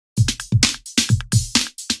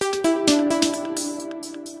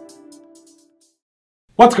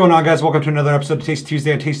What's going on, guys? Welcome to another episode of Taste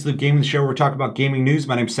Tuesday on Taste Loop Gaming, the show where we talk about gaming news.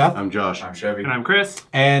 My name's Seth. I'm Josh. I'm Chevy. And I'm Chris.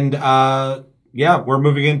 And yeah, we're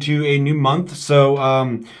moving into a new month.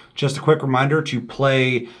 So just a quick reminder to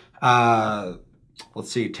play,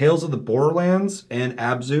 let's see, Tales of the Borderlands and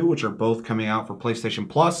Abzu, which are both coming out for PlayStation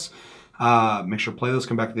Plus. Make sure to play those.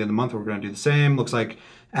 Come back at the end of the month. We're going to do the same. Looks like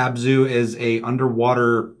Abzu is a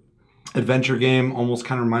underwater adventure game. Almost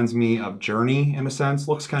kind of reminds me of Journey in a sense.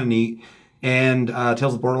 Looks kind of neat. And Tales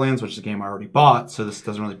of the Borderlands, which is a game I already bought, so this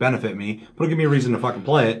doesn't really benefit me, but it'll give me a reason to fucking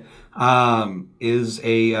play it, is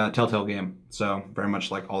a Telltale game. So very much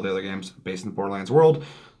like all the other games based in the Borderlands world.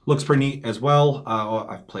 Looks pretty neat as well.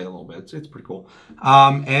 I've played a little bit. It's pretty cool.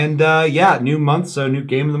 Yeah, new month, so new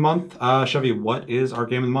game of the month. Chevy, what is our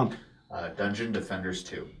game of the month? Dungeon Defenders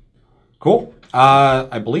 2. Cool.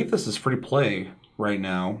 I believe this is free to play right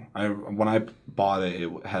now. When I bought it,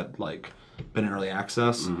 it had like been in early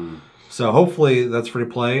access. Mm-hmm. So hopefully that's free to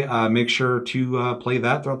play. Make sure to play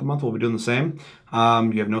that throughout the month. We'll be doing the same.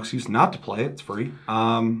 You have no excuse not to play it. It's free.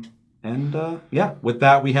 Yeah, with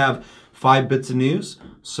that, we have 5 bits of news.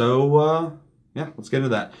 So, yeah, let's get into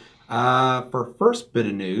that. For first bit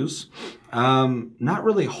of news, not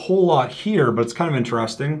really a whole lot here, but it's kind of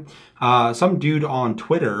interesting. Some dude on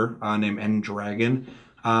Twitter named ndragon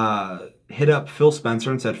hit up Phil Spencer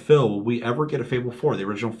and said, "Phil, will we ever get a Fable 4? The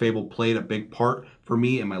original Fable played a big part for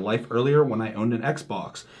me in my life earlier when I owned an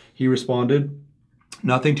Xbox." He responded,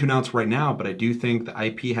 "Nothing to announce right now, but I do think the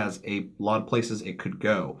IP has a lot of places it could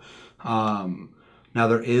go." Now,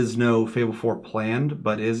 there is no Fable 4 planned,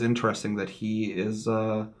 but it is interesting that he is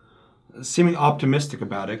seeming optimistic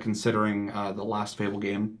about it, considering the last Fable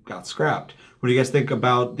game got scrapped. What do you guys think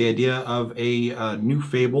about the idea of a new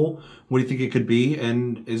Fable? What do you think it could be,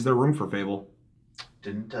 and is there room for Fable?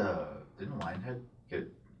 Didn't Lionhead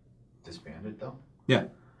get disbanded though? Yeah.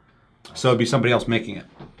 So it'd be somebody else making it.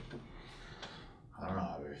 I don't know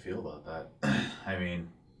how I feel about that. I mean,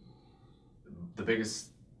 the biggest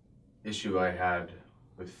issue I had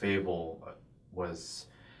with Fable was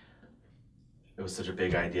it was such a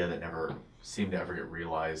big idea that never seemed to ever get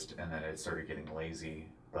realized, and then it started getting lazy.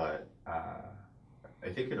 But I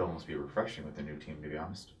think it'd almost be refreshing with a new team, to be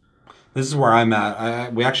honest. This is where I'm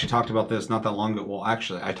at. We actually talked about this not that long ago. Well,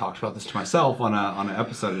 actually, I talked about this to myself on an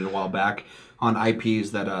episode a while back on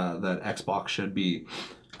IPs that Xbox should be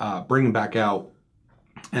bringing back out.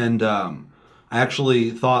 And I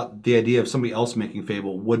actually thought the idea of somebody else making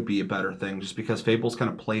Fable would be a better thing, just because Fable's kind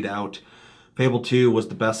of played out. Fable 2 was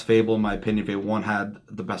the best Fable, in my opinion. Fable 1 had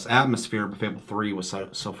the best atmosphere, but Fable 3 was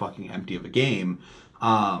so fucking empty of a game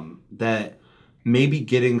that maybe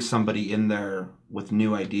getting somebody in there with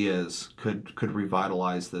new ideas could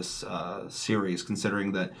revitalize this series,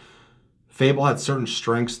 considering that Fable had certain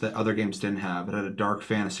strengths that other games didn't have. It had a dark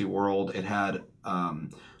fantasy world. It had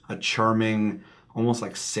a charming, almost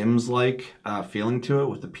like Sims-like feeling to it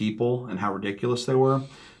with the people and how ridiculous they were.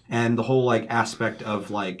 And the whole like aspect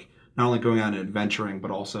of like not only going out and adventuring,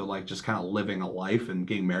 but also like just kind of living a life and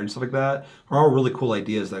getting married and stuff like that are all really cool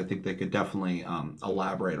ideas that I think they could definitely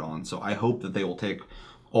elaborate on. So I hope that they will take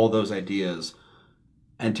all those ideas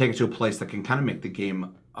and take it to a place that can kind of make the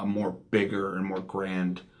game a more bigger and more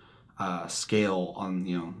grand scale on,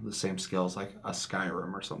 you know, the same scale as like a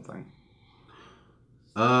Skyrim or something.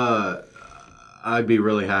 I'd be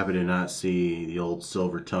really happy to not see the old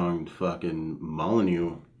silver-tongued fucking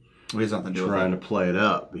Molyneux trying to play it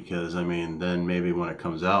up, because I mean, then maybe when it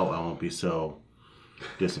comes out, I won't be so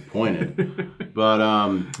disappointed. But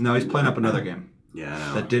no, he's playing up another game. Yeah, I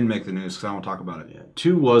know. That didn't make the news because I won't talk about it. Yeah,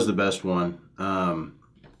 2 was the best one.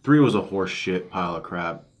 3 was a horse shit pile of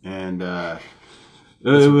crap, and it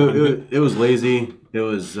was lazy. It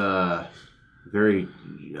was very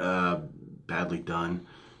badly done.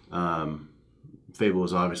 Fable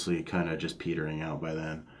was obviously kind of just petering out by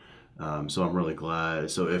then. So I'm really glad.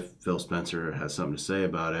 So if Phil Spencer has something to say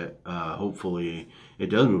about it, hopefully it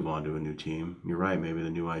does move on to a new team. You're right. Maybe the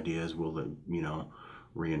new ideas will, you know,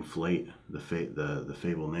 reinflate the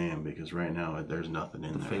Fable name, because right now there's nothing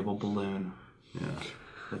in there. The Fable balloon. Yeah.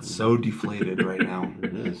 It's so deflated right now.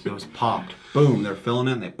 It is. It was popped. Boom. They're filling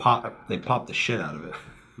it and they pop the shit out of it.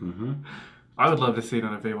 Mm-hmm. I would love to see it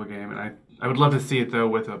on a Fable game, and I would love to see it though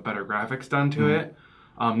with a better graphics done to it.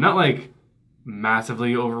 Not like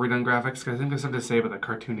massively overdone graphics, because I think there's something to say about the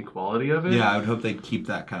cartoony quality of it. Yeah, I would hope they'd keep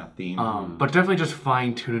that kind of theme. But definitely just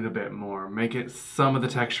fine tune it a bit more. Make it some of the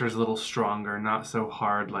textures a little stronger, not so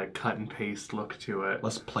hard like cut and paste look to it.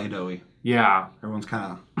 Less Play-Doh-y. Yeah. Everyone's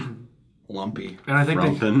kind of lumpy. And I think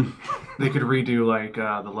they could redo like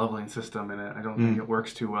the leveling system in it. I don't think it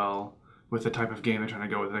works too well with the type of game they're trying to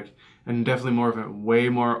go with, like, and definitely more of a way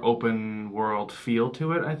more open world feel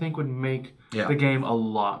to it. I think would make the game a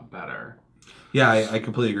lot better. Yeah, I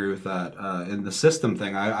completely agree with that. And the system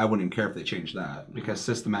thing, I wouldn't even care if they changed that, because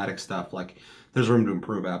systematic stuff, like, there's room to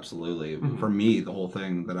improve, absolutely. For me, the whole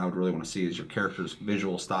thing that I would really want to see is your character's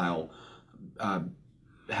visual style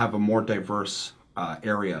have a more diverse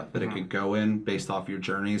area that it could go in based off your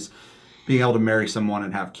journeys. Being able to marry someone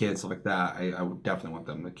and have kids, stuff like that, I would definitely want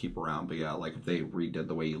them to keep around. But yeah, like if they redid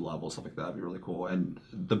the way you level, stuff like that, would be really cool. And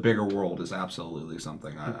the bigger world is absolutely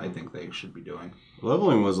something I think they should be doing.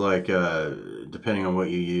 Leveling was like, depending on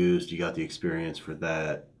what you used, you got the experience for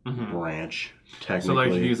that branch, technically. So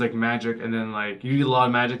like if you use like magic, and then like you use a lot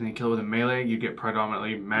of magic and you kill it with a melee, you get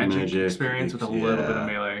predominantly magic experience with a little bit of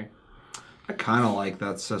melee. I kind of like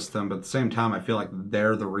that system, but at the same time, I feel like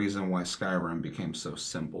they're the reason why Skyrim became so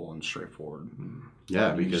simple and straightforward.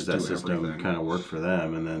 Yeah, because that system kind of worked for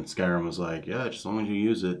them, and then Skyrim was like, yeah, just as long as you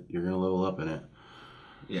use it, you're going to level up in it.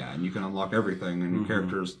 Yeah, and you can unlock everything, and your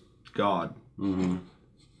character's God.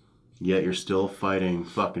 Yet you're still fighting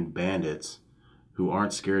fucking bandits who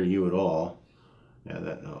aren't scared of you at all. Yeah,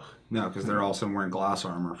 that, ugh. No, because they're also wearing glass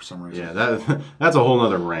armor for some reason. Yeah, that's a whole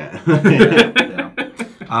nother rant.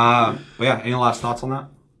 But yeah, any last thoughts on that?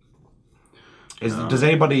 Does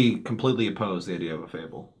anybody completely oppose the idea of a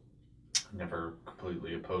Fable? Never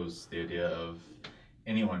completely oppose the idea of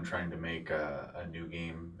anyone trying to make a new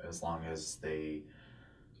game, as long as they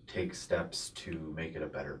take steps to make it a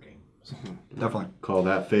better game. So. Definitely. Call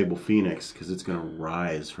that Fable Phoenix, because it's going to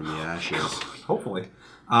rise from the ashes. Hopefully.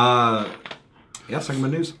 Second bit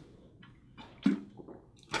of news.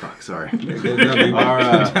 Fuck, sorry.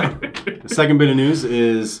 The second bit of news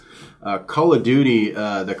is Call of Duty,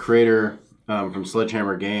 the creator from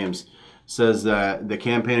Sledgehammer Games, says that the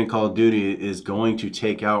campaign in Call of Duty is going to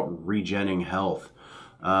take out regenning health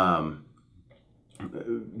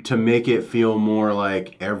to make it feel more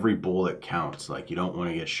like every bullet counts. Like, you don't want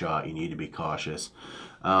to get shot. You need to be cautious.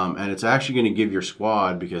 And it's actually going to give your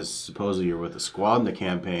squad, because supposedly you're with a squad in the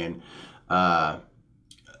campaign,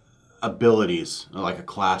 abilities, like a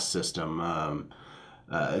class system.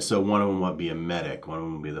 So one of them would be a medic, one of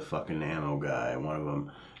them would be the fucking ammo guy, one of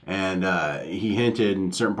them. And he hinted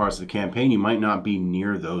in certain parts of the campaign you might not be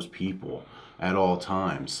near those people at all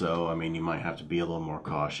times. So, I mean, you might have to be a little more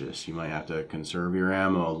cautious. You might have to conserve your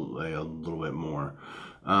ammo a little bit more.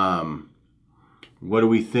 What do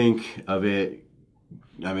we think of it?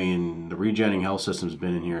 I mean, the regenning health system's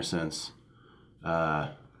been in here since...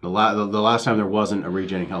 The last time there wasn't a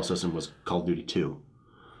regenerating health system was Call of Duty 2.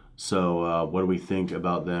 So what do we think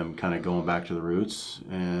about them kind of going back to the roots,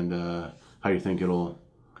 and how do you think it'll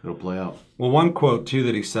play out? Well, one quote, too,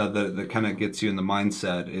 that he said that kind of gets you in the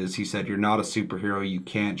mindset is, he said, "You're not a superhero. You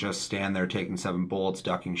can't just stand there taking 7 bullets,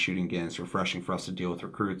 ducking, shooting again. It's refreshing for us to deal with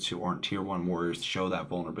recruits who aren't Tier 1 warriors to show that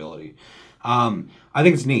vulnerability." I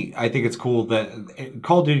think it's neat. I think it's cool that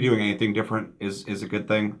Call of Duty doing anything different is a good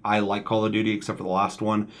thing. I like Call of Duty, except for the last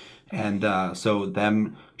one. And so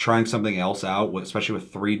them trying something else out, especially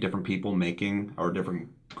with 3 different people making, or different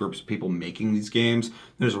groups of people making these games,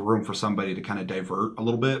 there's room for somebody to kind of divert a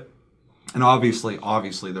little bit. And obviously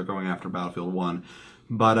they're going after Battlefield 1.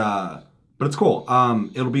 But it's cool.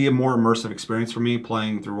 It'll be a more immersive experience for me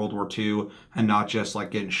playing through World War II, and not just like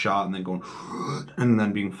getting shot and then going and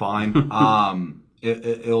then being fine.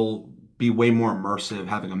 It'll be way more immersive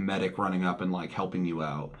having a medic running up and like helping you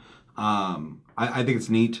out. I think it's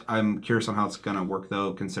neat. I'm curious on how it's going to work,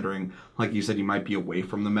 though, considering, like you said, you might be away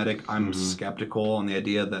from the medic. I'm skeptical on the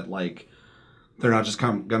idea that, like, they're not just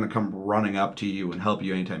going to come running up to you and help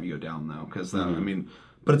you anytime you go down, though. Because, I mean,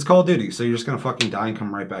 but it's Call of Duty, so you're just going to fucking die and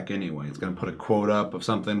come right back anyway. It's going to put a quote up of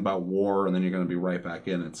something about war, and then you're going to be right back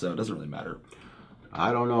in it, so it doesn't really matter.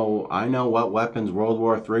 I don't know. I know what weapons World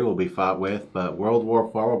War III will be fought with, but World War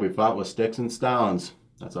IV will be fought with sticks and stones.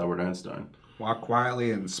 That's Albert Einstein. Walk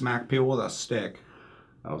quietly and smack people with a stick.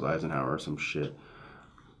 That was Eisenhower or some shit.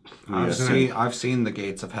 I've seen the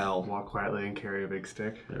gates of hell. Walk quietly and carry a big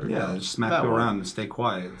stick. Yeah, just smack people around and stay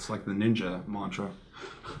quiet. It's like the ninja mantra.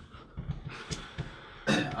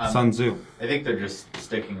 Sun Tzu. I think they're just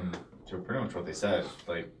sticking to pretty much what they said.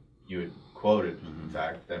 Like you had quoted, in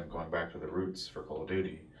fact, them going back to the roots for Call of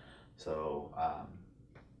Duty. So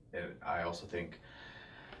I also think,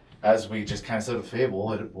 as we just kind of said with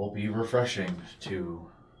Fable, it will be refreshing to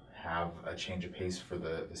have a change of pace for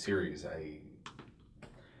the series. I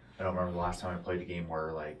don't remember the last time I played a game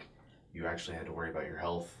where like you actually had to worry about your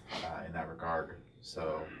health in that regard.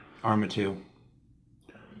 So Arma 2.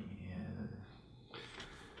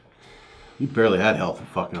 You barely had health in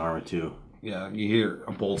fucking Arma 2. Yeah, you hear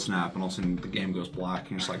a bolt snap, and all of a sudden the game goes black,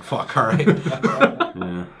 and you're just like, fuck, all right.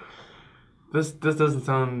 Yeah. This doesn't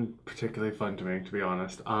sound particularly fun to me, to be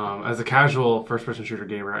honest. As a casual first-person shooter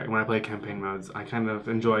gamer, when I play campaign modes, I kind of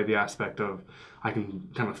enjoy the aspect of I can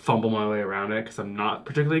kind of fumble my way around it because I'm not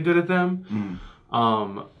particularly good at them.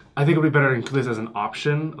 I think it would be better to include this as an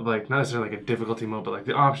option, of like not necessarily like a difficulty mode, but like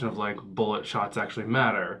the option of like bullet shots actually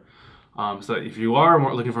matter. So that if you are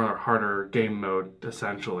more looking for a harder game mode,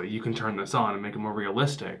 essentially, you can turn this on and make it more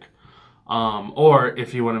realistic. Or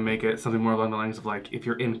if you want to make it something more along the lines of like, if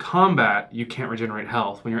you're in combat, you can't regenerate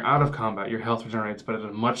health. When you're out of combat, your health regenerates, but at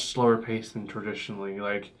a much slower pace than traditionally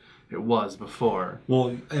like it was before.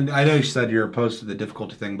 Well, and I know you said you're opposed to the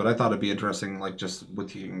difficulty thing, but I thought it'd be interesting, like just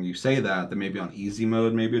with you say that maybe on easy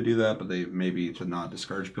mode, maybe it'd do that, but they maybe to not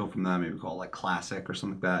discourage people from that, maybe call it like classic or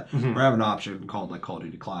something like that. Or have an option called like Call of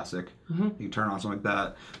Duty Classic. You can turn on something like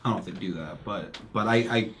that. I don't know if they do that, but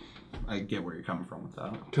I get where you're coming from with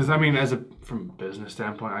that. Because I mean, from a business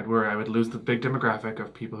standpoint, I would lose the big demographic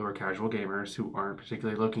of people who are casual gamers who aren't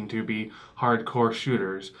particularly looking to be hardcore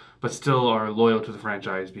shooters, but still are loyal to the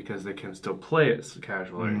franchise because they can still play it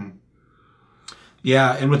casually.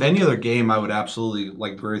 Yeah, and with any other game, I would absolutely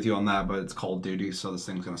like agree with you on that. But it's Call of Duty, so this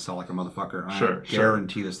thing's gonna sell like a motherfucker. I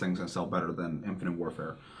guarantee this thing's gonna sell better than Infinite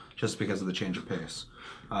Warfare, just because of the change of pace.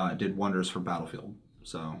 It did wonders for Battlefield.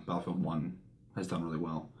 So Battlefield 1 has done really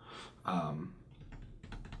well.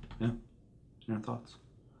 Yeah. Your thoughts?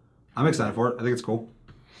 I'm excited for it. I think it's cool.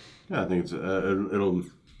 Yeah, I think it's it'll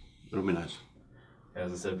be nice.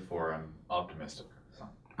 As I said before, I'm optimistic. So.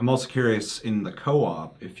 I'm also curious in the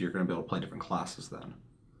co-op if you're going to be able to play different classes then,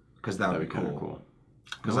 because that would be kind of cool. cool.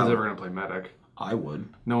 No one's ever going to play medic. I would.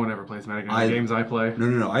 No one ever plays medic in the games I play.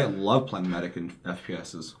 No. I love playing medic in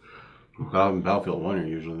FPSs. Battlefield 1, you're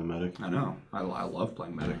usually the medic. I know. I love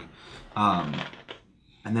playing medic.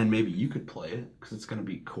 And then maybe you could play it because it's going to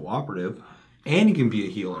be cooperative, and you can be a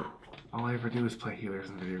healer. All I ever do is play healers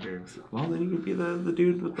in video games. Well, then you can be the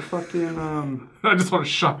dude with the fucking. I just want a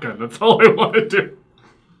shotgun. That's all I want to do.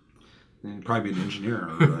 You'd probably be an engineer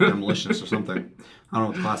or a demolitionist or something. I don't know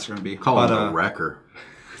what the class are going to be. Call it a wrecker.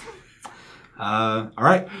 All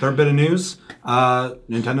right, third bit of news.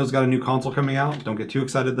 Nintendo's got a new console coming out. Don't get too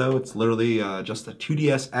excited, though. It's literally just a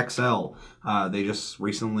 2DS XL. They just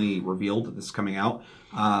recently revealed that this is coming out.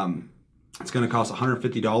 It's going to cost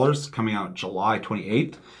 $150, coming out July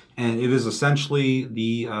 28th. And it is essentially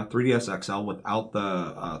the 3DS XL without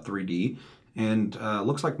the 3D. And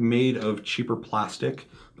looks like made of cheaper plastic.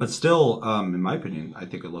 But still, in my opinion, I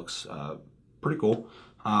think it looks pretty cool.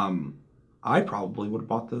 I probably would have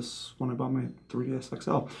bought this when I bought my 3DS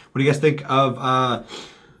XL. What do you guys think of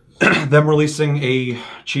them releasing a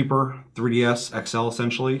cheaper 3DS XL,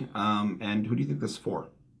 essentially? And who do you think this is for?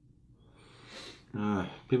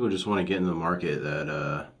 People just want to get into the market that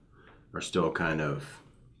are still kind of...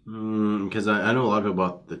 Because I know a lot of people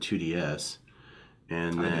bought the 2DS.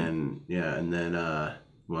 And then,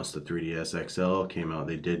 once the 3DS XL came out,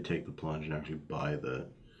 they did take the plunge and actually buy the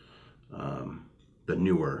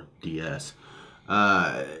newer DS.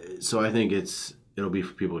 So I think it'll be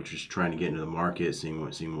for people just trying to get into the market, seeing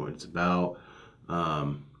what it's about.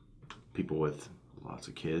 People with lots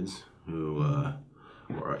of kids who,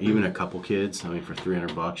 or even a couple kids. I mean, for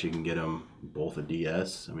 $300, you can get them both a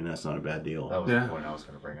DS. I mean, that's not a bad deal. That was the point I was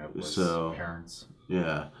going to bring up. Was parents.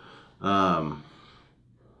 Yeah.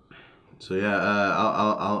 So yeah,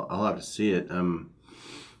 I'll have to see it.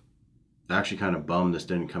 Actually kind of bummed this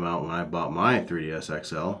didn't come out when I bought my 3DS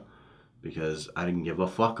XL because I didn't give a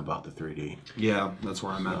fuck about the 3D. Yeah, that's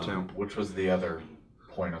where I'm at too. Which was the other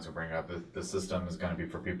point I was going to bring up. The system is going to be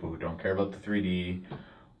for people who don't care about the 3D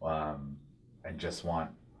and just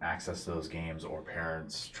want access to those games, or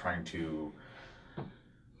parents trying to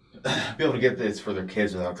be able to get this for their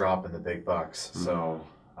kids without dropping the big bucks. Mm-hmm. So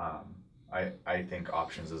I think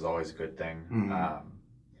options is always a good thing. Mm-hmm.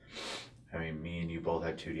 I mean, me and you both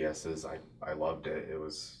had 2DSs. I loved it. It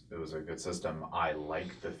was a good system. I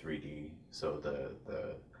like the 3D. So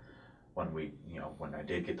when I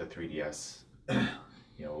did get the 3DS,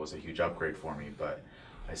 it was a huge upgrade for me. But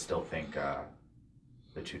I still think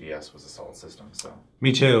the 2DS was a solid system. So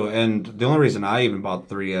me too. And the only reason I even bought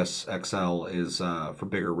the 3DS XL is for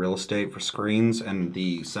bigger real estate for screens and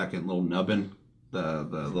the second little nubbin, the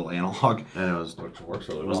little analog. And which works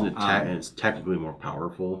really well. Wasn't it? It's technically more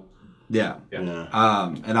powerful. Yeah. And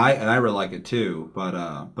I really like it too.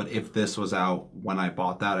 But if this was out when I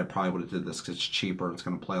bought that, I probably would have did this because it's cheaper. It's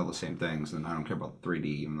going to play all the same things, and I don't care about the 3D.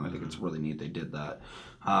 Even though I think it's really neat they did that.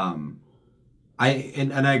 I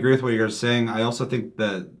agree with what you're saying. I also think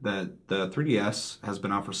that the 3DS has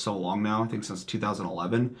been out for so long now. I think since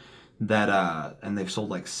 2011 that and they've sold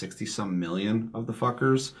like 60 some million of the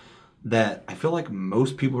fuckers. That I feel like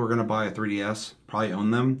most people who are gonna buy a 3DS probably own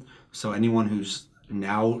them. So anyone who's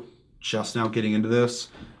just now getting into this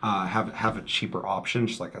have a cheaper option,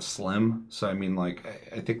 just like a Slim. So I mean, like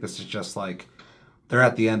I think this is just like they're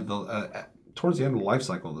at the end of the towards the end of the life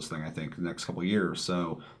cycle of this thing. I think the next couple of years.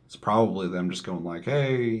 So it's probably them just going like,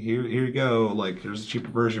 hey, here you go. Like here's a cheaper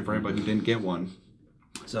version for anybody who didn't get one.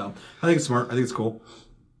 So I think it's smart. I think it's cool.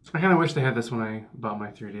 I kind of wish they had this when I bought my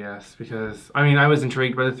 3DS because, I mean, I was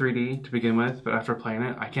intrigued by the 3D to begin with, but after playing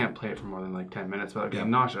it, I can't play it for more than like 10 minutes without getting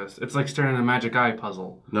nauseous. It's like staring at a Magic Eye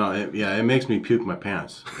puzzle. No, it makes me puke my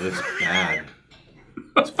pants. It's bad.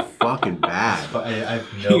 It's fucking bad. But I've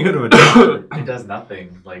it does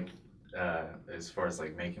nothing like as far as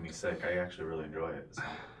like making me sick. I actually really enjoy it. So.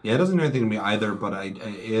 Yeah, it doesn't do anything to me either, but it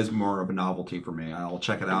is more of a novelty for me. I'll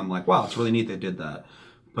check it out. I'm like, wow, it's really neat they did that.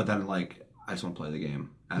 But then like, I just want to play the game.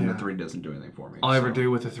 And the 3D doesn't do anything for me. All I ever do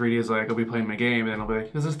with the 3D is like, I'll be playing my game, and then I'll be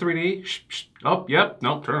like, is this 3D? Shh, shh. Oh, yep.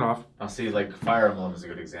 Nope, turn it off. I'll see, like, Fire Emblem is a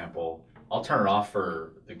good example. I'll turn it off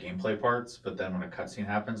for the gameplay parts, but then when a cutscene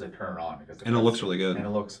happens, I turn it on. Because and it looks really good. And it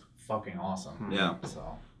looks fucking awesome. Yeah.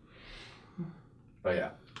 So, but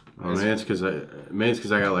yeah. Well, maybe it's because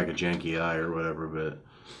I got like a janky eye or whatever, but...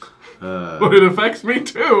 Well, it affects me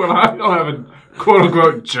too, and I don't have a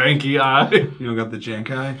quote-unquote janky eye. You don't got the jank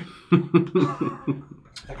eye?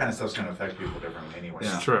 That kind of stuff's going to affect people differently anyway.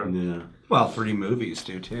 Yeah. It's true. Yeah. Well, 3D movies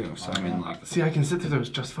do too. So I mean, like, see, I can sit through those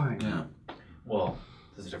just fine. yeah, Well,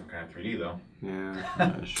 this is a different kind of 3D though. Yeah,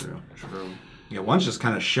 That's true. true. yeah. One's just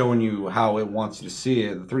kind of showing you how it wants you to see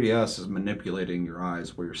it. The 3DS is manipulating your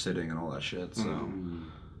eyes where you're sitting and all that shit. So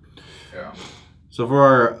Yeah. So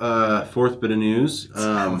for our fourth bit of news,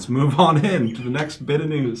 let's move on in to the next bit of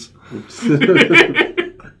news.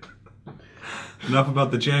 Enough about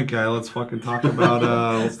the jank guy. Let's fucking talk about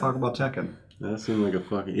Tekken. that seemed like a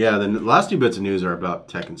fucking The last two bits of news are about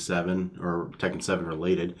Tekken 7 or Tekken 7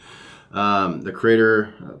 related. The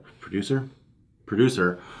creator, producer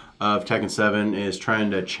of Tekken 7 is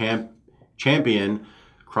trying to champion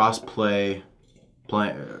cross-platform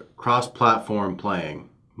playing,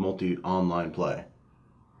 multi-online play.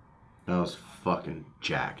 That was fucking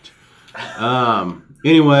jacked.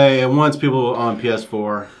 Anyway, it wants people on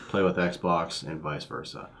PS4 play with Xbox and vice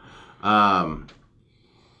versa.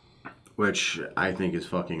 Which I think is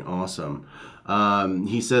fucking awesome.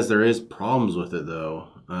 He says there is problems with it though.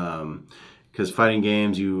 Because fighting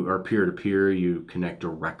games, you are peer-to-peer, you connect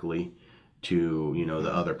directly to,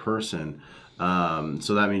 the other person.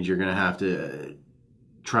 So that means you're going to have to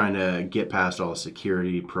trying to get past all the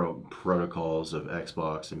security protocols of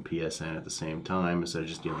Xbox and PSN at the same time instead of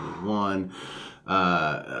just dealing with one.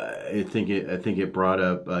 I think it brought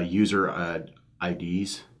up user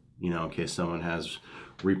IDs, in case someone has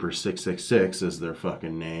Reaper 666 as their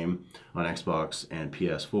fucking name on Xbox and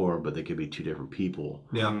PS4, but they could be two different people.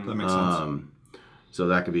 Yeah, that makes sense. So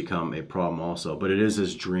that could become a problem also. But it is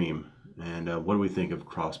his dream. And what do we think of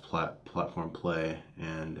cross-platform play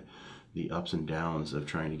and the ups and downs of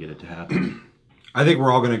trying to get it to happen? I think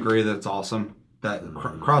we're all going to agree that it's awesome. That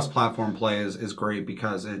cross-platform play is great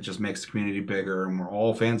because it just makes the community bigger, and we're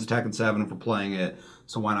all fans of Tekken 7 for playing it,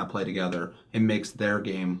 so why not play together? It makes their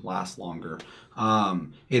game last longer.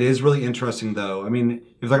 It is really interesting, though. I mean,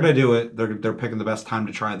 if they're going to do it, they're picking the best time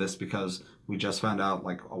to try this because we just found out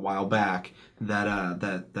like a while back that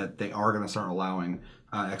that they are going to start allowing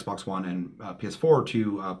Xbox One and PS4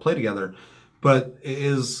 to play together. But it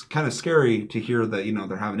is kind of scary to hear that,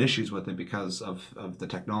 they're having issues with it because of the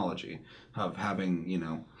technology of having,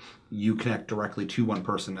 you connect directly to one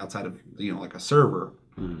person outside of, like a server.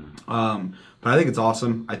 But I think it's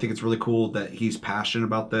awesome. I think it's really cool that he's passionate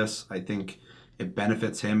about this. I think it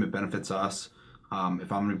benefits him. It benefits us. If I'm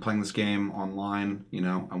going to be playing this game online,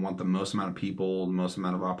 I want the most amount of people, the most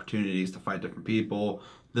amount of opportunities to fight different people.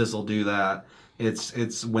 This will do that.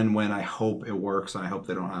 It's win-win. I hope it works, and I hope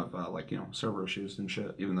they don't have server issues and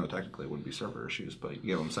shit. Even though technically it wouldn't be server issues, but you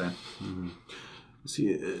get what I'm saying. Mm-hmm.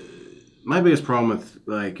 See, my biggest problem with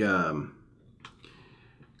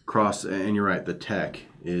cross, and you're right, the tech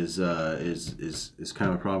is kind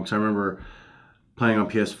of a problem. Because I remember playing on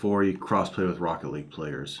PS4, you cross-play with Rocket League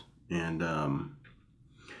players, and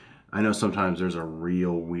I know sometimes there's a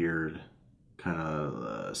real weird kind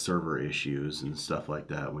of server issues and stuff like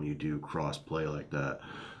that when you do cross play like that.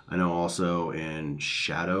 I know also in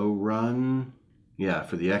Shadowrun,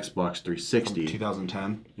 for the Xbox 360,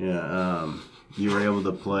 2010, you were able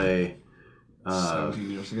to play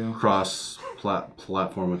 17 years ago, cross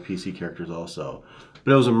platform with PC characters also,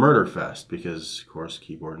 but it was a murder fest because of course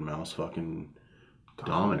keyboard and mouse fucking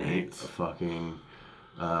dominate a fucking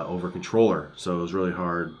over controller, so it was really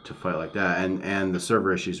hard to fight like that. And the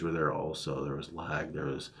server issues were there also. There was lag. There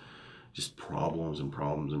was just problems and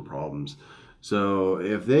problems and problems. So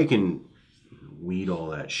if they can weed all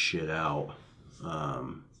that shit out,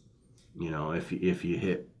 you know, if you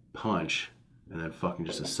hit punch and then fucking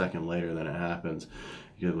just a second later then it happens,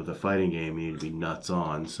 because with a fighting game you need to be nuts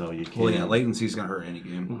on, so you can't. Well, yeah, latency's gonna hurt any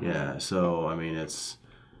game. Yeah, so I mean, it's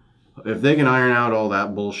if they can iron out all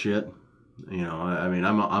that bullshit, you know, I mean,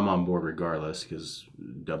 I'm on board regardless, because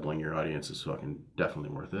doubling your audience is fucking definitely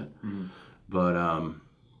worth it. But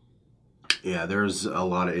yeah, there's a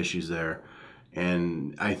lot of issues there,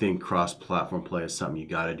 and I think cross-platform play is something you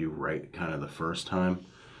got to do right kind of the first time,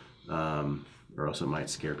 or else it might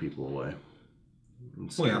scare people away.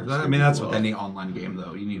 Well, yeah, I mean, that's with any online game,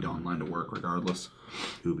 though. You need online to work regardless.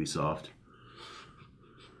 Ubisoft.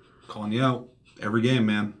 Calling you out. Every game,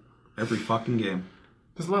 man. Every fucking game.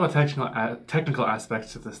 There's a lot of technical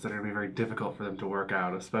aspects to this that are going to be very difficult for them to work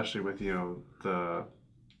out, especially with, you know, the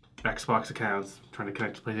Xbox accounts trying to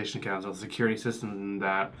connect to PlayStation accounts, all the security systems and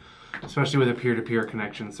that, especially with a peer-to-peer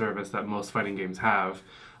connection service that most fighting games have.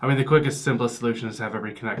 I mean, the quickest, simplest solution is to have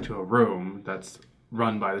everybody connect to a room that's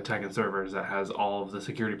run by the Tekken servers that has all of the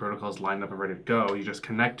security protocols lined up and ready to go. You just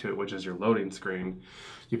connect to it, which is your loading screen.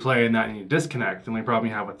 You play in that and you disconnect. The only problem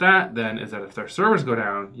you have with that then is that if their servers go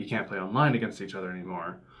down, you can't play online against each other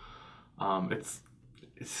anymore.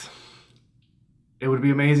 It would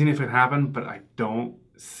be amazing if it happened, but I don't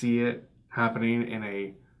see it happening in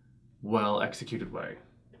a well-executed way.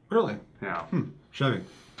 Really? Yeah. Chevy.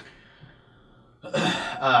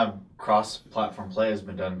 Cross-platform play has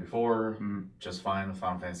been done before, just fine with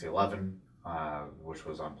Final Fantasy XI, which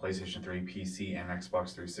was on PlayStation 3, PC, and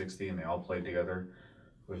Xbox 360, and they all played together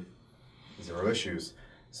with zero issues.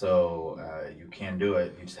 So you can do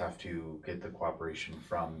it. You just have to get the cooperation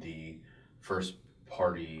from the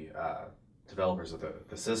first-party developers of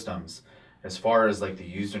the systems. As far as like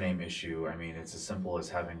the username issue, I mean, it's as simple as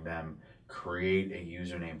having them create a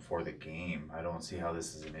username for the game. I don't see how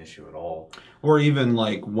this is an issue at all. Or even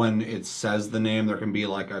like when it says the name, there can be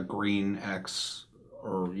like a green X,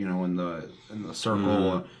 or you know, in the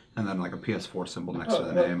circle, and then like a PS4 symbol next to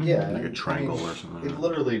the name. Yeah, like a triangle or something. It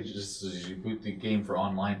literally just, as you boot the game for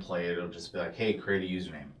online play, it'll just be like, hey, create a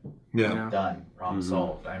username. Yeah. Done. Problem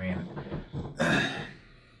solved. I mean,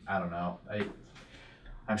 I don't know.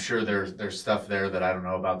 I'm sure there's stuff there that I don't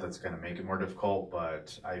know about that's going to make it more difficult,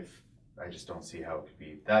 but I just don't see how it could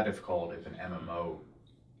be that difficult if an MMO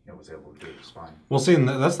was able to do it just fine. Well, see, and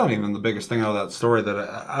that's not even the biggest thing out of that story. That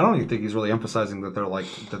I don't even think he's really emphasizing that they're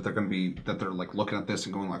looking at this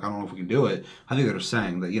and going like, I don't know if we can do it. I think they're just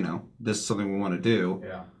saying that, you know, this is something we want to do.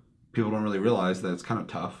 Yeah. People don't really realize that it's kind of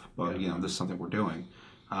tough, but you know, this is something we're doing.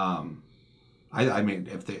 I mean,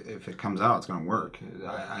 if it comes out, it's going to work.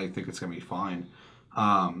 I think it's going to be fine.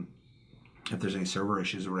 If there's any server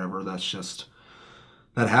issues or whatever, that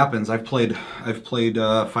happens. I've played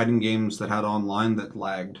fighting games that had online that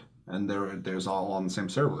lagged, and there's all on the same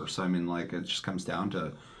server. So I mean, like, it just comes down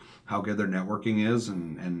to how good their networking is,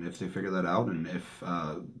 and if they figure that out, and if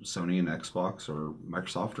Sony and Xbox or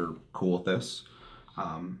Microsoft are cool with this,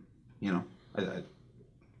 you know,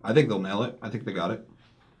 I think they'll nail it. I think they got it,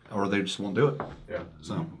 or they just won't do it. Yeah.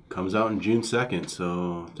 So comes out in June 2nd,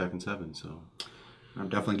 so Tekken 7. So I'm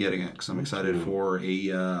definitely getting it because I'm excited for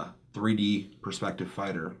a 3D perspective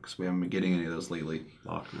fighter, because we haven't been getting any of those lately.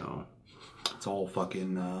 Fuck no. It's all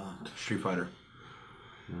fucking Street Fighter.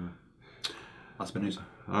 Yeah. Last bit of news.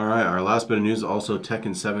 All right, our last bit of news, also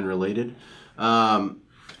Tekken 7 related. The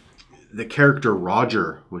character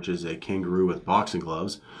Roger, which is a kangaroo with boxing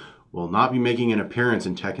gloves, will not be making an appearance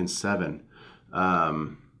in Tekken 7.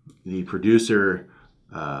 The producer,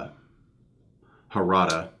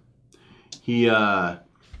 Harada, he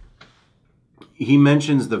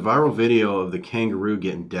mentions the viral video of the kangaroo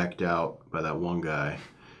getting decked out by that one guy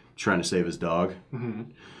trying to save his dog,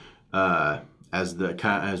 as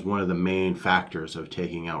one of the main factors of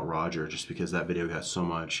taking out Roger, just because that video got so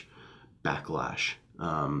much backlash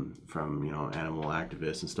from, you know, animal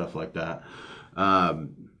activists and stuff like that.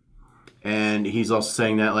 And he's also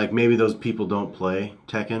saying that, like, maybe those people don't play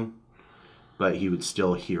Tekken, but he would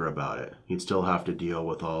still hear about it. He'd still have to deal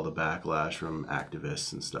with all the backlash from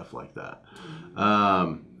activists and stuff like that.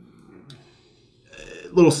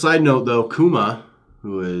 Little side note, though, Kuma,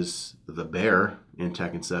 who is the bear in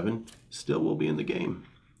Tekken 7, still will be in the game,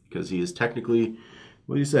 because he is technically,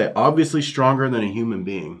 what do you say, obviously stronger than a human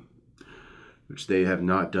being, which they have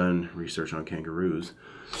not done research on kangaroos.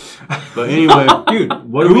 But anyway, dude,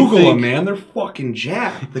 what do we Google think? them, man. They're fucking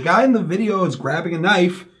jacked. The guy in the video is grabbing a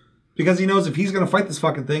knife because he knows if he's gonna fight this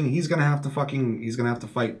fucking thing, he's gonna have to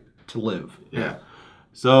fight to live. Yeah.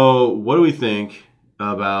 So what do we think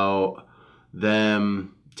about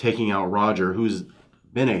them taking out Roger, who's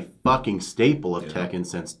been a fucking staple of Tekken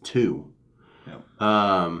since 2?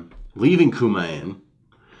 Yeah. Leaving Kuma in,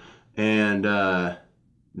 and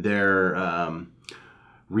their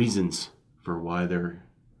reasons for why they're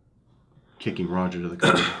kicking Roger to the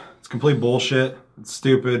curb. It's complete bullshit. It's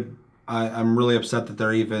stupid. I'm really upset that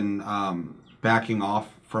they're even backing off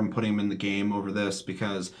from putting him in the game over this,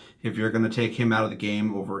 because if you're going to take him out of the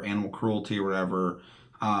game over animal cruelty or whatever,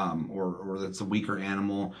 or that's a weaker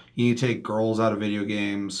animal, you need to take girls out of video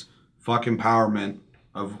games, fuck empowerment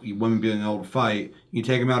of women being able to fight. You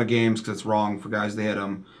take them out of games because it's wrong for guys to hit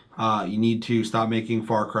them. You need to stop making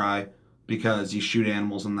Far Cry because you shoot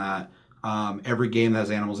animals in that. Every game that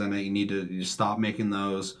has animals in it, you need to just stop making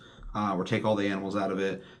those, or take all the animals out of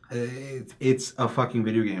it. It's a fucking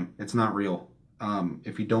video game. It's not real.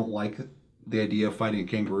 If you don't like the idea of fighting a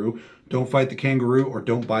kangaroo, don't fight the kangaroo or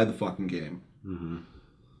don't buy the fucking game. Mm-hmm.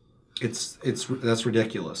 That's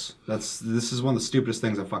ridiculous. This is one of the stupidest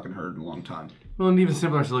things I've fucking heard in a long time. Well, an even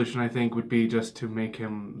simpler solution, I think, would be just to make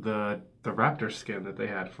him the raptor skin that they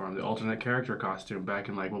had for him, the alternate character costume back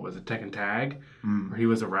in, like, what was it, Tekken Tag, where he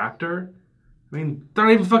was a raptor. I mean, they're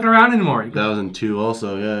not even fucking around anymore. That was in 2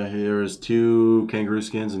 also, yeah. There was 2 kangaroo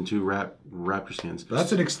skins and 2 raptor skins.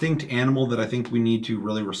 That's an extinct animal that I think we need to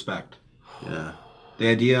really respect. Yeah. The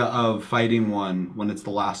idea of fighting one when it's the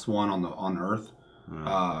last one on Earth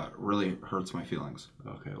really hurts my feelings.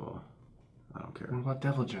 Okay, well, I don't care. What about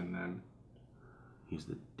Deviljin then? He's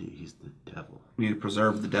the devil. We need to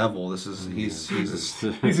preserve the devil. He's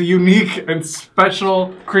a unique and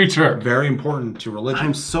special creature. Very important to religion.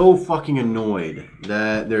 I'm so fucking annoyed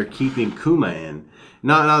that they're keeping Kuma in.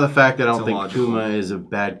 Not the fact that I don't think Kuma is a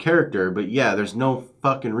bad character, but yeah, there's no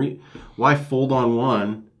fucking why fold on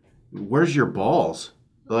one? Where's your balls?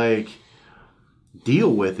 Like,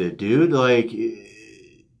 deal with it, dude. Like,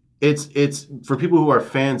 it's for people who are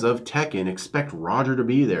fans of Tekken, expect Roger to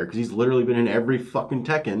be there because he's literally been in every fucking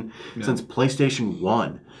Tekken since PlayStation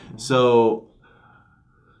 1. So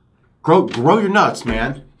grow your nuts,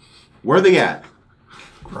 man. Where are they at?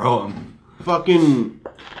 Grow them. Fucking.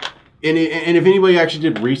 And if anybody actually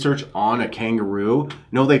did research on a kangaroo,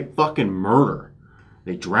 no, they fucking murder.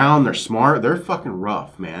 They drown. They're smart. They're fucking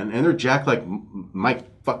rough, man. And they're jacked like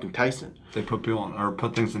Mike fucking Tyson. They put people in, or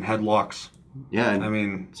put things in headlocks. Yeah, and I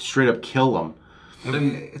mean, straight up kill them. I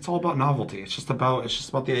mean, it's all about novelty. It's just about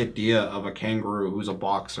the idea of a kangaroo who's a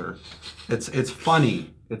boxer. It's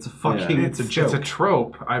funny. It's a fucking it's a joke. It's a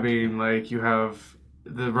trope. I mean, like, you have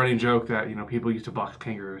the running joke that, you know, people used to box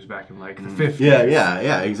kangaroos back in, like, the 50s.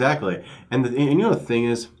 Yeah, exactly. And you know what the thing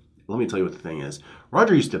is? Let me tell you what the thing is.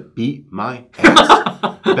 Roger used to beat my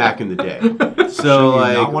ass back in the day. So,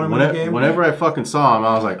 like, whenever I fucking saw him,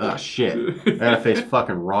 I was like, oh, shit. I gotta face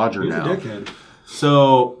fucking Roger now. He's a dickhead.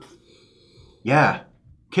 So, yeah.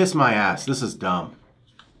 Kiss my ass. This is dumb.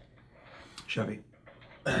 Chevy.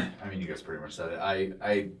 I mean, you guys pretty much said it.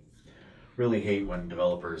 I really hate when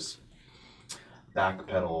developers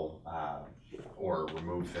backpedal or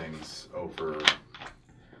remove things over,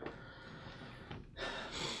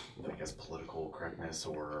 I guess, political correctness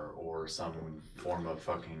or some form of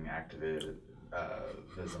fucking activism. I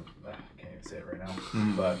can't even say it right now,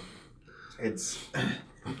 but it's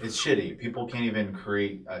shitty. People can't even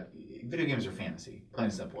create. Video games are fantasy, plain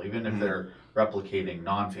and simple. Even if they're replicating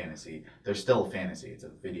non-fantasy, they're still a fantasy. It's a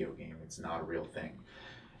video game. It's not a real thing.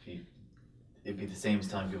 It'd be the same as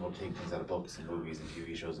telling people to take things out of books and movies and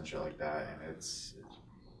TV shows and shit like that, and it's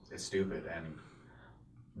stupid and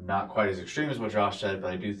not quite as extreme as what Josh said,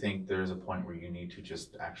 but I do think there's a point where you need to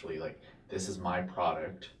just actually, like, this is my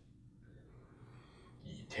product.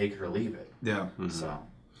 You take it or leave it. Yeah. Mm-hmm. So,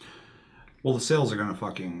 well, the sales are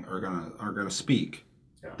gonna speak.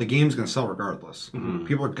 Yeah. The game's gonna sell regardless. Mm-hmm.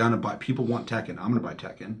 People are gonna buy. People want Tekken. I'm gonna buy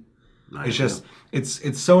Tekken. It's just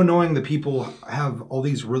it's so annoying that people have all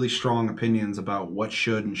these really strong opinions about what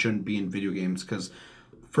should and shouldn't be in video games. Because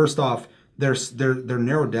first off, they're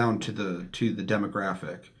narrowed down to the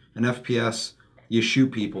demographic. In FPS, you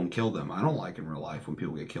shoot people and kill them. I don't like in real life when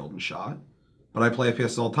people get killed and shot, but I play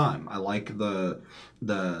FPS all the time. I like the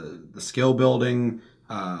skill building,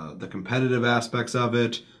 the competitive aspects of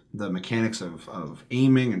it, the mechanics of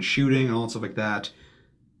aiming and shooting and all that stuff like that.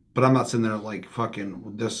 But I'm not sitting there like,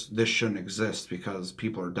 fucking, this shouldn't exist because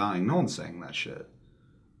people are dying. No one's saying that shit.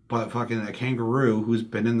 But fucking a kangaroo who's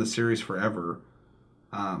been in the series forever,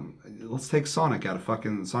 let's take Sonic out of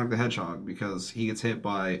fucking Sonic the Hedgehog because he gets hit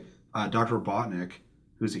by Dr. Robotnik,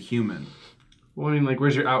 who's a human. Well, I mean, like,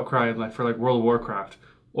 where's your outcry, like, for, like, World of Warcraft?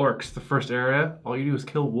 Orcs, the first area, all you do is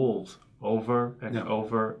kill wolves over and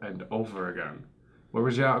over and over again. Where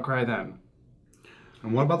was your outcry then?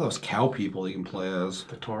 And what about those cow people you can play as?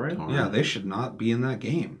 The Tauren? Yeah, they should not be in that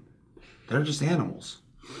game. They're just animals.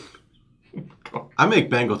 I make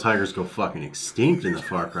Bengal tigers go fucking extinct in the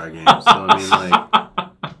Far Cry games. So, I mean,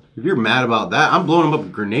 like, if you're mad about that, I'm blowing them up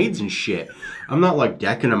with grenades and shit. I'm not, like,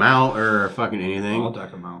 decking them out or fucking anything. I'll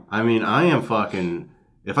deck them out. I mean, I am fucking...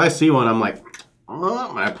 If I see one, I'm like...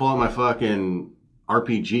 and I pull out my fucking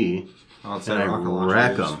RPG. Oh, it's and that I rocket launcher.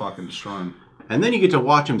 wreck You just 'em. fucking destroy them. And then you get to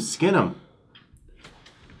watch them skin them.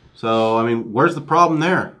 So, I mean, where's the problem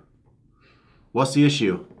there? What's the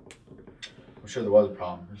issue? I'm sure there was a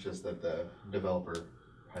problem. It's just that the developer.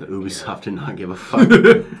 The Ubisoft did not give a fuck.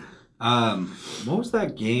 What was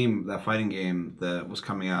that game, that fighting game that was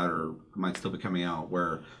coming out or might still be coming out,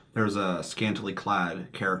 where there's a scantily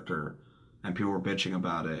clad character and people were bitching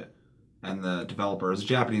about it, and the developer, it was a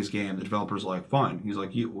Japanese game, the developer's like, fine. He's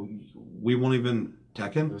like, we won't even It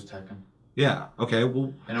Tekken? was Tekken. Yeah, okay,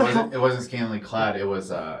 well. And it wasn't scantily clad. It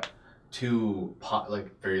was too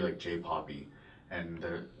very like J-poppy, and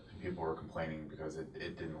people were complaining because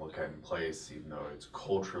it didn't look in place, even though it's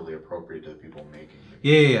culturally appropriate to the people making it.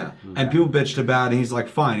 Yeah. And people bitched about it. And he's like,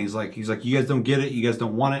 fine. He's like, you guys don't get it. You guys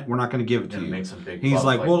don't want it. We're not going to give it to And you. make some big He's buff,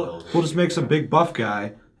 like, Will we'll just make some big buff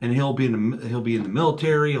guy, and he'll be in the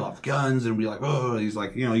military. He'll have guns, and be like, oh. He's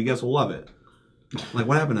like, you guys will love it. Like,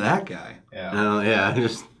 what happened to that guy? Yeah. Yeah,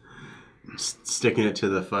 just sticking it to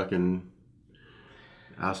the fucking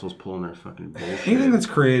assholes pulling their fucking bullshit. Anything that's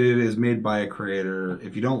created is made by a creator.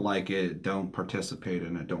 If you don't like it, don't participate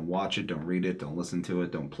in it. Don't watch it. Don't read it. Don't listen to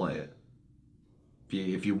it. Don't play it.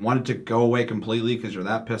 If you want it to go away completely because you're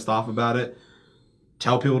that pissed off about it,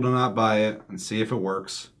 tell people to not buy it and see if it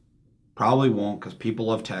works. Probably won't because people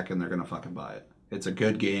love tech and they're going to fucking buy it. It's a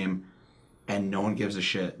good game and no one gives a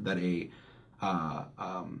shit that a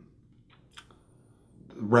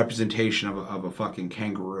representation of a fucking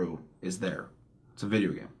kangaroo is there. It's a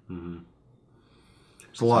video game. Mm-hmm.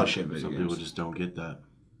 It's a lot of shit video Some games. people just don't get that.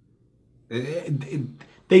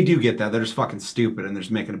 They do get that. They're just fucking stupid and they're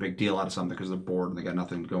just making a big deal out of something because they're bored and they got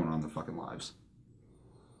nothing going on in their fucking lives.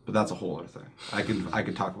 But that's a whole other thing. I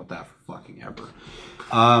could talk about that for fucking ever.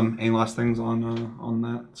 Any last things on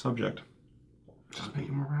that subject? Just make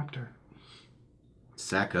him a raptor.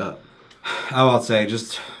 Sack up. I will say,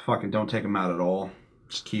 just fucking don't take them out at all.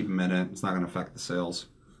 Just keep them in it. It's not going to affect the sales.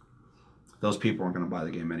 Those people aren't going to buy the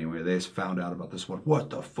game anyway. They just found out about this one. What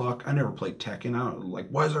the fuck? I never played Tekken. Like,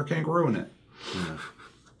 why is there a kangaroo in it? Yeah.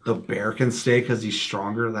 The bear can stay because he's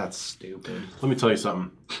stronger? That's stupid. Let me tell you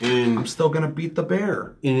something. I'm still going to beat the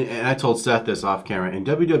bear. And I told Seth this off camera. In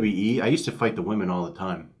WWE, I used to fight the women all the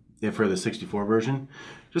time for the 64 version.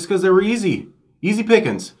 Just because they were easy. Easy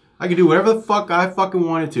pickings. I could do whatever the fuck I fucking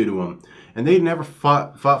wanted to them. And they never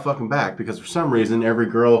fought fucking back because for some reason every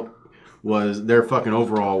girl their fucking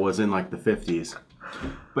overall was in like the 50s.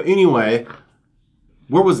 But anyway,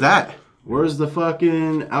 where was that? Where's the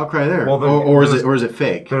fucking outcry there? Well, or is it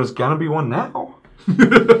fake? There's gonna be one now.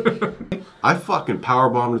 I fucking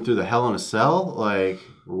powerbombed her through the Hell in a Cell, like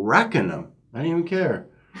wrecking them. I didn't even care.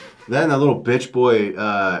 That and that little bitch boy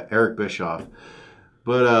Eric Bischoff.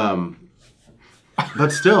 But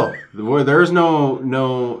still, there's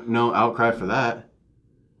no outcry for that.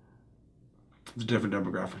 It's a different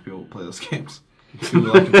demographic of people who play those games.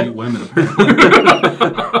 People like to beat women, apparently.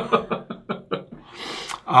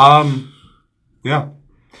 Yeah.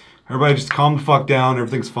 Everybody just calm the fuck down.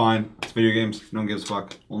 Everything's fine. It's video games. No one gives a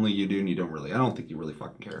fuck. Only you do, and you don't really. I don't think you really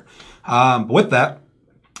fucking care. But with that,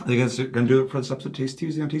 I think that's going to do it for this episode of Taste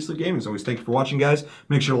Tuesday on Tasteless Gaming. As always, thank you for watching, guys.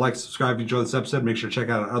 Make sure to like, subscribe if you enjoyed this episode. Make sure to check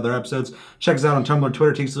out our other episodes. Check us out on Tumblr,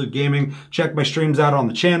 Twitter, Tasteless Gaming. Check my streams out on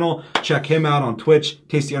the channel. Check him out on Twitch,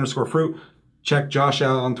 Tasty_fruit. Check Josh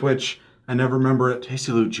out on Twitch. I never remember it.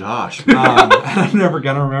 Tasty Loot Josh. I'm never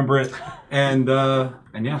going to remember it. And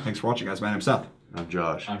yeah, thanks for watching, guys. My name's Seth. I'm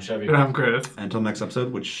Josh. I'm Chevy. And I'm Chris. Until next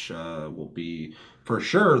episode, which will be for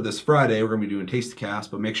sure this Friday, we're going to be doing Tasty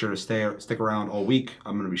Cast, but make sure to stick around all week.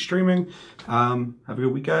 I'm going to be streaming. Have a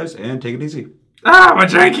good week, guys, and take it easy. Ah, my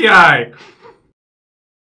janky eye!